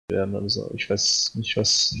werden. Also ich weiß nicht,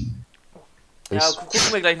 was Ja, ist.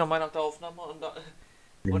 gucken wir gleich nochmal nach der Aufnahme und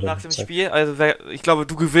nach dem Zack. Spiel. Also ich glaube,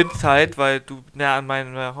 du gewinnst halt, weil du näher an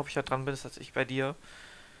meinem Hauptstadt dran bist als ich bei dir.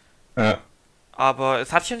 Ja. Aber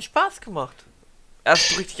es hat schon Spaß gemacht. Erst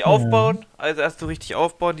so richtig Ja. aufbauen, also erst so richtig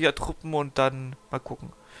aufbauen, die Truppen und dann mal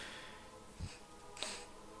gucken.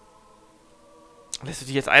 Lässt du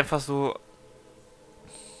die jetzt einfach so.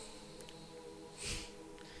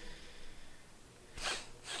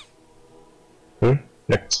 Hm?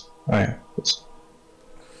 Leckt. Ah ja, gut.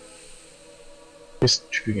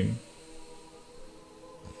 Ist spielen.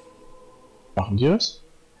 Machen die das?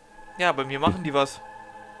 Ja, bei mir machen die was.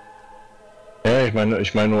 Ja, ich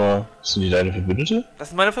meine nur, sind die deine Verbündete? Das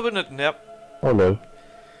sind meine Verbündeten, ja. Oh lol.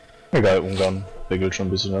 Egal, Ungarn regelt schon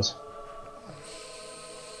ein bisschen was.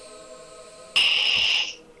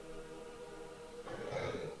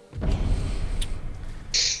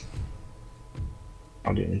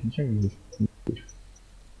 Aber die haben mich nicht angegriffen.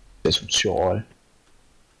 Der ist sozial.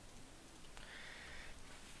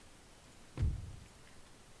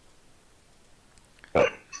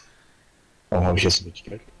 Warum habe ich jetzt nicht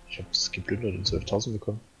Geld? Ich habe es geplündert und 12.000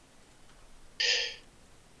 bekommen.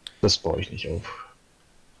 Das baue ich nicht auf.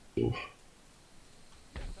 Doof.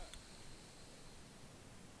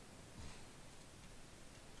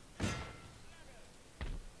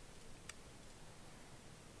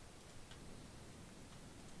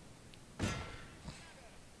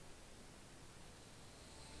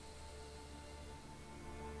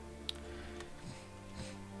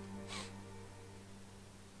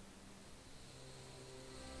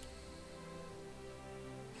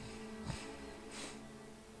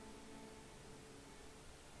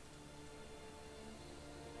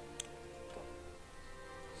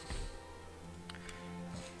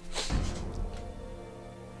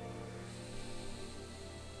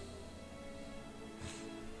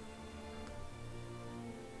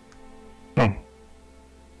 Hm.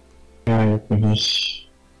 Ja, ich hab mich nicht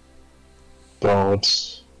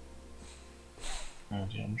dort. Ja,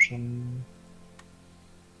 die haben schon.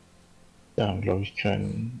 Die haben, glaube ich,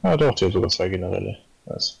 keinen. Ah, doch, die haben sogar zwei Generäle.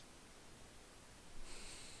 Was?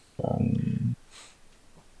 Dann.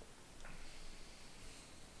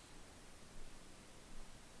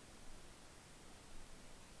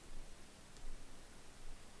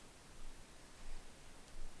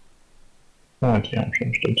 Ah, die haben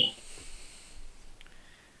schon, stimmt.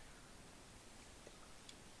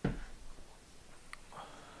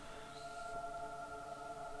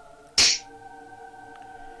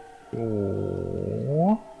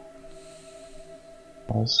 So.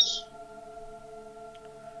 Was?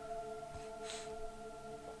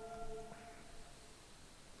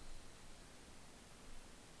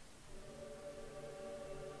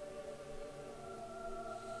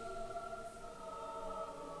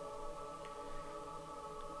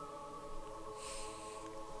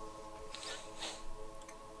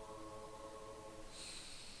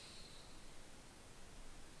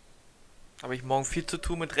 Habe ich morgen viel zu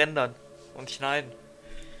tun mit Rendern und Schneiden.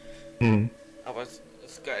 Hm. Aber es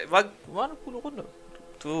ist geil. War eine coole Runde.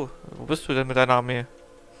 Du, wo bist du denn mit deiner Armee?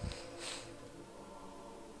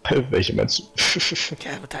 Welche meinst du?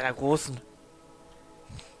 Ja, mit deiner großen.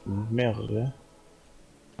 Mehrere.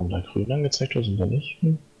 Haben da grün angezeigt oder sind da nicht?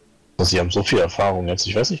 Hm. Also, sie haben so viel Erfahrung jetzt.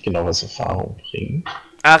 Ich weiß nicht genau, was Erfahrung bringt.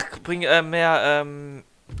 Ach, bring mehr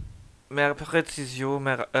Präzision,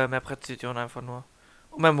 mehr Präzision einfach nur.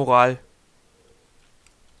 Und mehr Moral.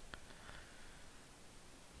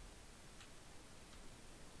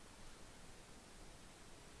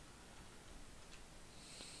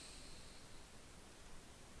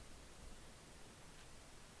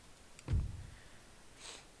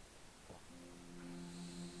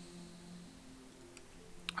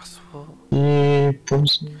 Ach so. Die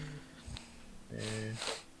Bumsen. Nee.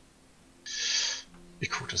 Ich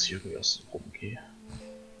guck, dass ich irgendwie aus dem rumgehe.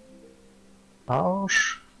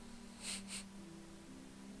 Arsch.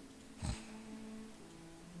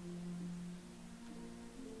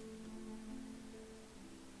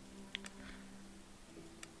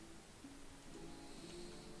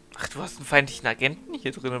 Ach, du hast einen feindlichen Agenten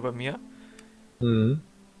hier drinnen bei mir? Mhm.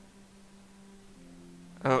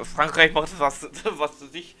 Frankreich macht was, was du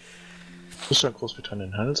dich. Russland,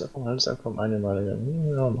 Großbritannien, Handelsabkommen, einmalige.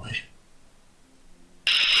 Ja, mach ich.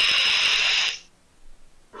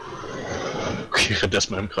 Okay, rennt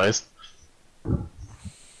erstmal im Kreis.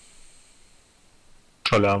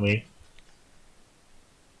 Tolle Armee.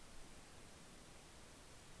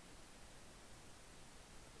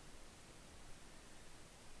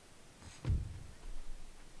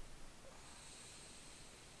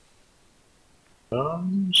 Ja,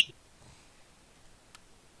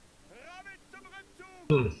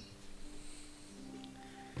 Hm.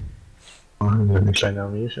 Machen wir eine kleine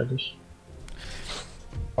Armee fertig.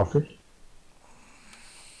 Hoffe ich.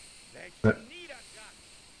 Ja.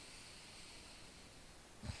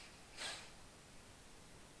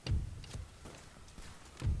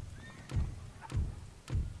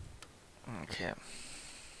 Okay.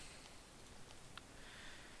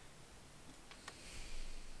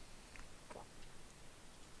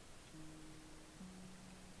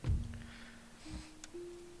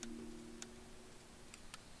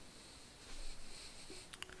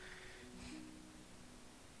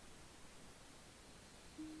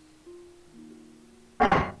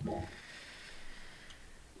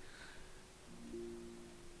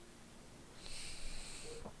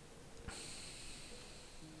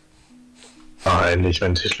 Ah, endlich,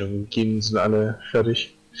 meine Technologien sind alle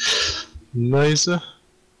fertig. Nice.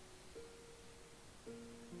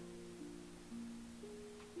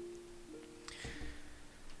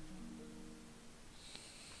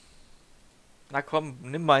 Na komm,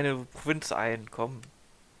 nimm meine Provinz ein, komm.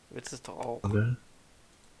 Du willst es doch auch. Okay.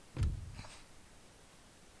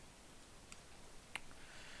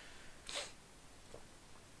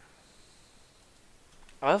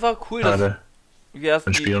 Aber es war cool, dass Schade. wir erst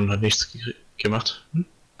Mein die. Spion hat nichts gemacht. Hm?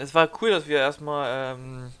 Es war cool, dass wir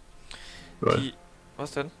erstmal Right. die.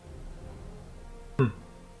 Was denn? Hm.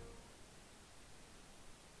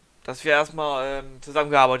 Dass wir erstmal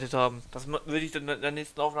zusammengearbeitet haben. Das würde ich dann in der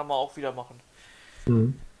nächsten Aufnahme auch wieder machen.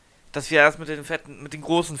 Mhm. Dass wir erst mit den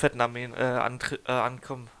großen fetten Armeen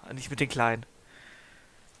ankommen, nicht mit den kleinen.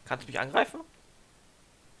 Kannst du mich angreifen?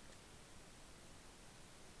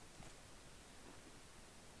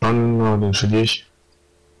 Oh, den verliere ich.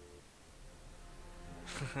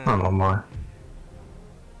 Ah, nochmal.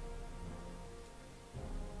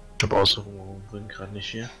 Ich habe Außerung, bringt gerade nicht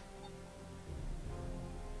hier.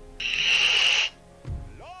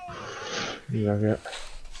 Ja, ja.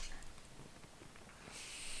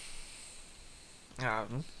 Ja,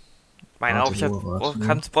 meine Hauptstadt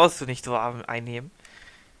brauchst du nicht so einnehmen.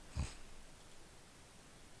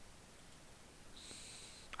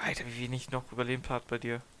 Alter, wie wenig noch überlebt hat bei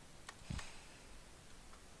dir.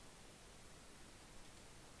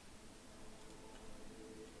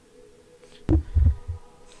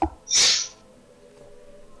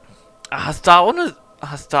 Ah, hast da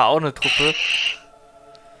auch eine Truppe?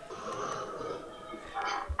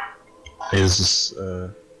 Hey, es ist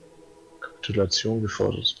Kapitulation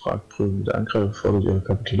gefordert. Pragprüfen der Angreifer fordert ihre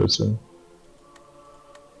Kapitulation.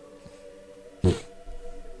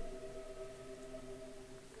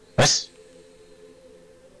 Was?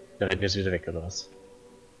 Der rennt jetzt wieder weg, oder was?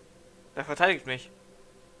 Der verteidigt mich.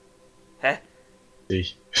 Hä? Sehe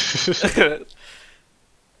ich.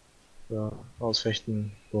 Ja,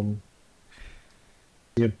 ausfechten, bumm.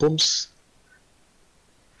 Hier, Bums.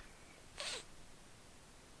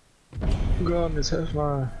 Komm, jetzt helf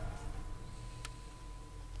mal.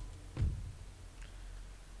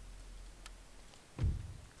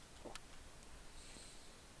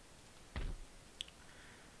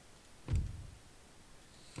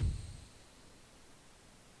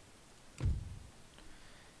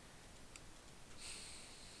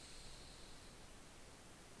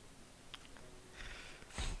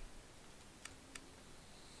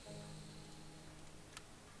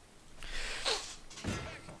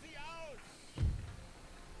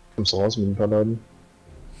 Kommst du raus mit ein paar Leuten?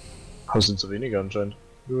 Aber sind zu wenige anscheinend.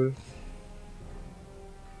 Cool.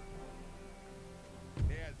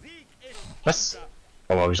 Was?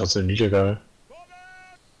 Warum habe ich trotzdem nicht egal?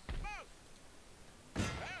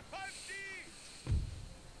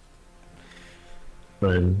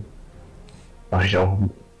 Nein. Mach ich auch.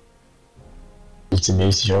 Ich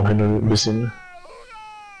zunächst ich auch hin und ein bisschen.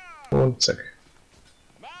 Und zack.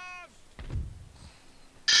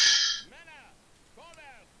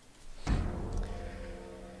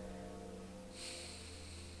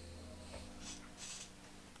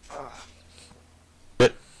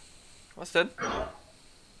 Was denn?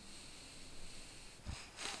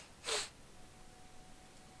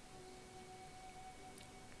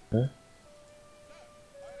 Hä?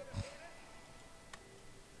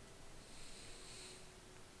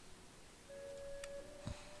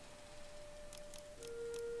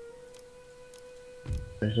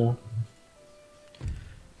 Welcher?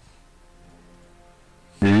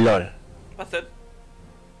 LOL. Was denn?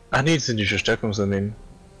 Ach nee, das sind die Verstärkungsarmeen.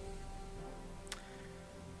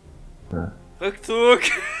 Ja. Rückzug!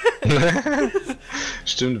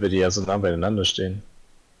 Stimmt, weil die ja so nah beieinander stehen.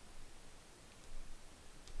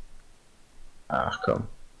 Ach komm.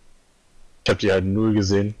 Ich habe die halt null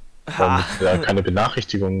gesehen. Da keine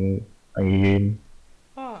Benachrichtigungen angegeben.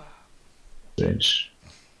 Ah. Strange.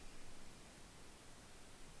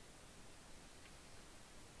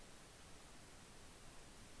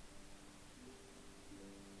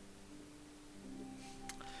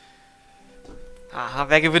 Aha,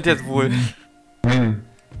 wer gewinnt jetzt wohl? Hm.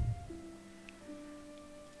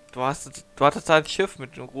 Du hattest da ein Schiff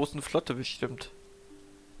mit einer großen Flotte bestimmt.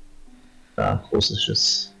 Ja, großes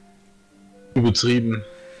Schiss. Übertrieben.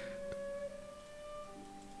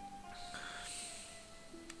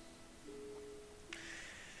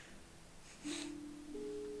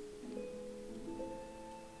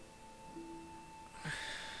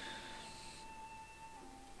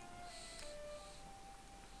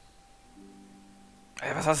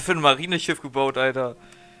 Ey, was hast du für ein Marineschiff gebaut, Alter?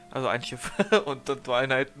 Also ein Schiff und dann 2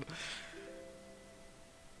 Einheiten.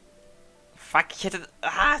 Fuck, ich hätte...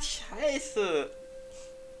 Ah, scheiße!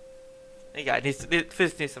 Egal,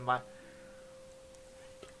 fürs nächste Mal.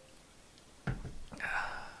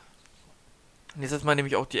 Nächstes Mal nehme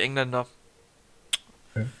ich auch die Engländer.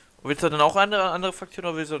 Okay. Willst du dann auch eine andere Fraktion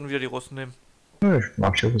oder willst du dann wieder die Russen nehmen? Ja, ich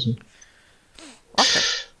mag schon wissen. Okay.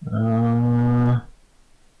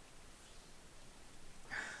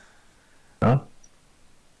 Ja.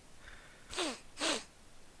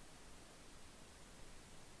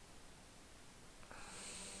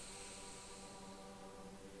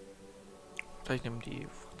 Ich nehme die...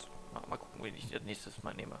 Mal gucken, wen ich das nächstes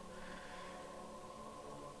Mal nehme.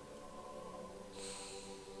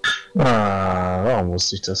 Warum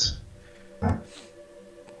wusste ich das?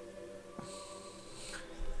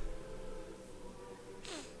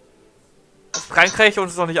 Dass Frankreich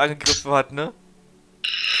uns noch nicht angegriffen hat, ne?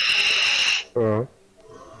 Ja.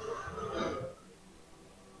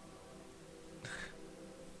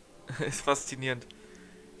 Ist faszinierend.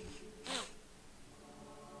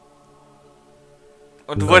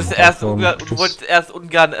 Und du wolltest erst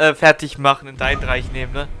Ungarn fertig machen, in dein Reich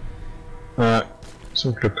nehmen, ne? Ja,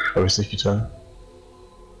 zum Glück habe ich es nicht getan.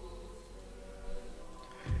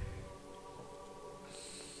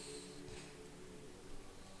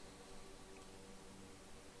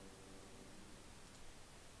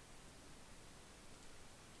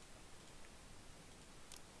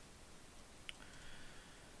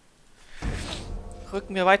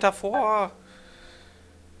 Rücken wir weiter vor.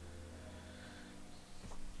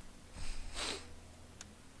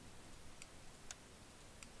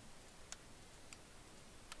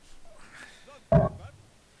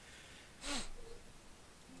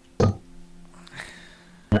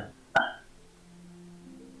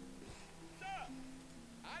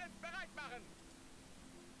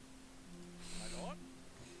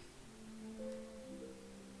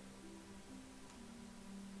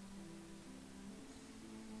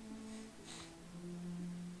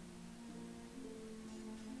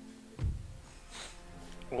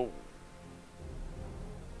 Oh.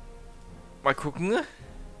 Mal gucken.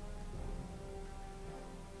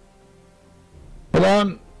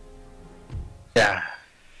 Verloren! Ja.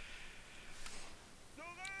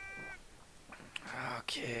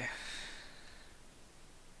 Okay.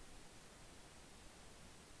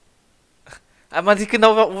 Aber man sieht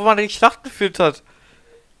genau, wo man die Schlacht geführt hat.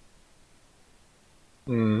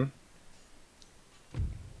 Mhm.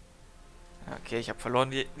 Okay, ich habe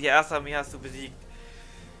verloren. Die erste Armee hast du besiegt.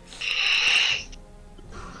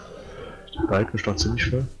 Der Balken ist doch ziemlich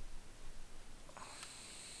voll.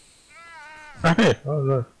 Ach nee,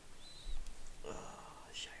 oh,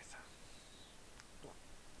 Scheiße.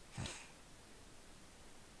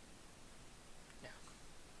 Ja.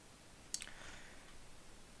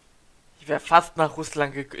 Ich wäre fast nach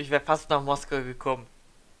ich wäre fast nach Moskau gekommen.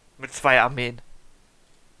 Mit 2 Armeen.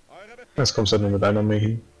 jetzt kommst du halt nur mit einer Armee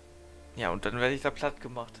hin. Ja, und dann werde ich da platt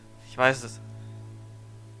gemacht. Ich weiß es.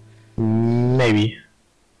 Maybe.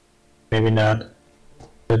 Maybe not.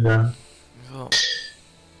 Bitte. So.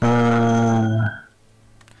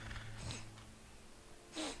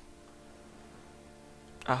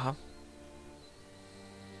 Aha.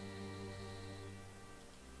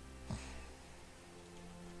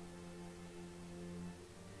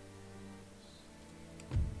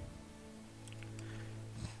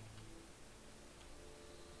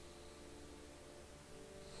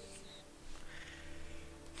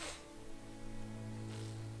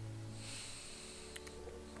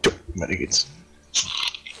 Weiter geht's.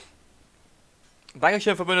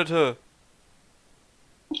 Dankeschön, Verbündete.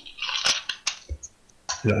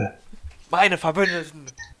 Ja. Meine Verbündeten.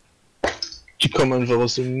 Die kommen einfach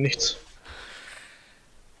aus dem Nichts.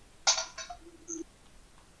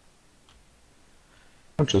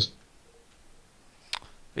 Und tschüss.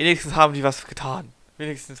 Wenigstens haben die was getan.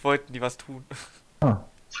 Wenigstens wollten die was tun. Ah,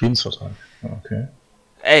 Friedensvertrag. Okay.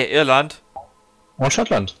 Ey, Irland. Und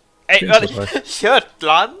Schottland. Ey,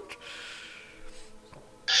 Schottland.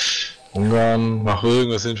 Ungarn, mach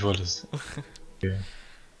irgendwas Sinnvolles. Okay.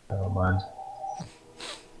 Aber meint.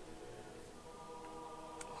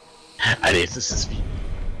 Alter, jetzt ist es wie...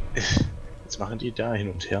 Jetzt machen die da hin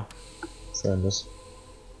und her. Was ist denn das?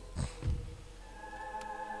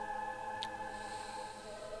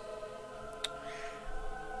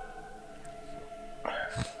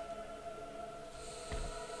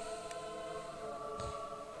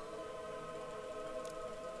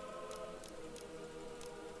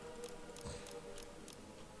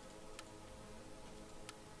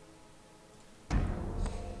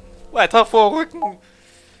 Weiter vorrücken!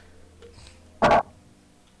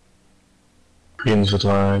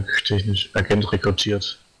 Friedensvertrag, technisch Agent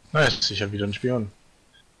rekrutiert. Na, ist sicher wieder ein Spion.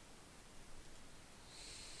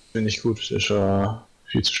 Finde ich gut, ist schon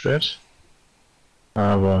viel zu spät.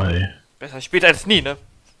 Aber hey. Besser spät als nie, ne?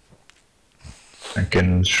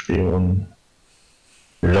 Agent, Spion.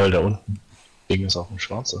 Lol, da unten. Ding ist auch ein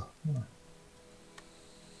Schwarzer. Ja.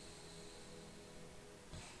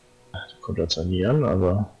 Der kommt da zwar nie an,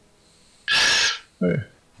 aber... Hey.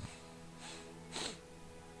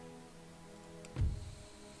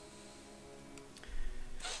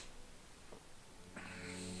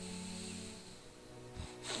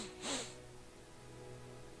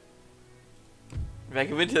 Wer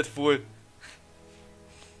gewinnt jetzt wohl?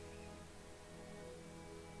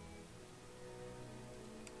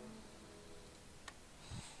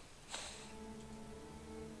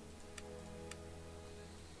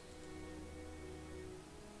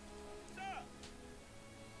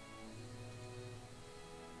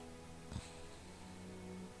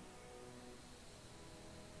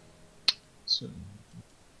 So.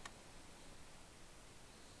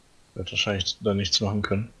 Wird wahrscheinlich da nichts machen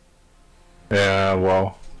können. Ja,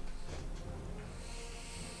 wow.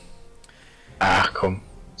 Ach komm,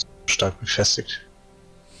 stark befestigt.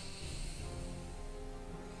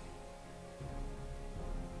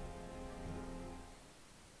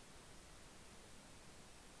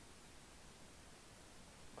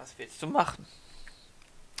 Was willst du machen?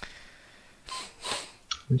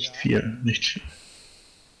 Nicht viel, nicht viel.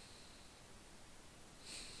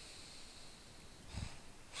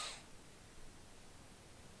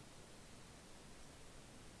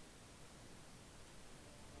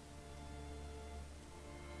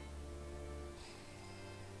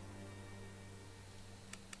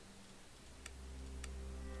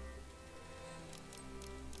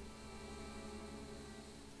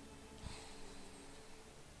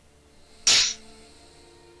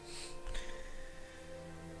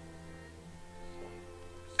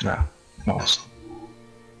 Ja, Maus.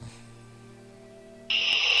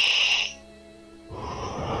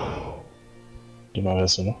 Die mal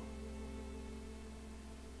wärst du noch.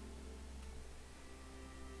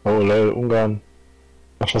 Oh lol, Ungarn.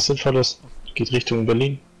 Macht was Sinnvolles. Geht Richtung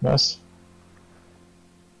Berlin. Was?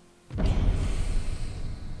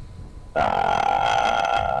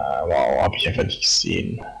 Ah, wow, hab ich einfach nicht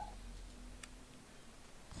gesehen.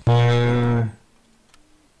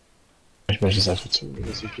 Ich möchte es einfach zu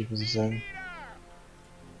übersichtlich, muss ich sagen.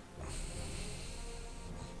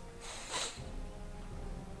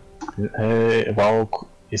 Hey, wow,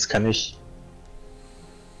 jetzt kann ich...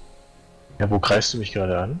 Ja, wo greifst du mich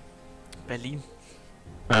gerade an? Berlin.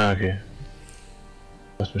 Ah, okay.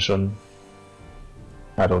 Du hast mir schon...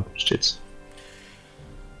 Ah, da unten steht's.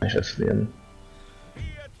 Ich werde verlieren.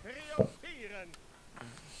 Ja.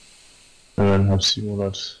 Und dann hab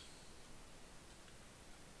 700...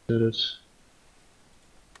 getötet.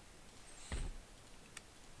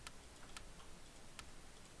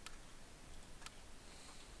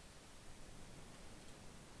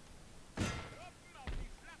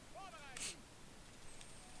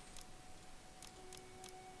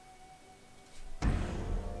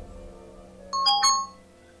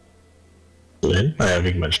 So hin? Naja,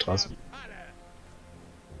 wegen meiner Straße.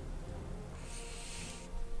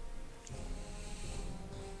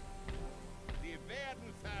 Sie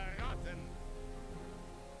werden verrotten.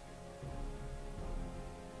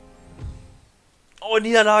 Oh,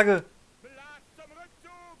 Niederlage! Blas zum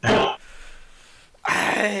Rückzug.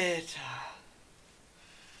 Alter!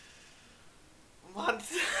 Mann!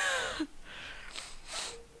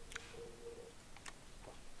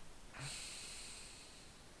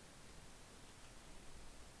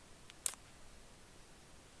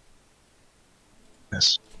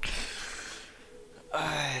 Yes.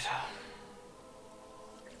 Alter!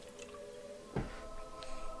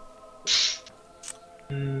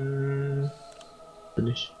 Bin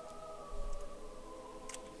ich.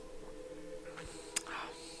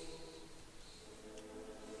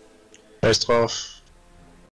 Scheiß drauf.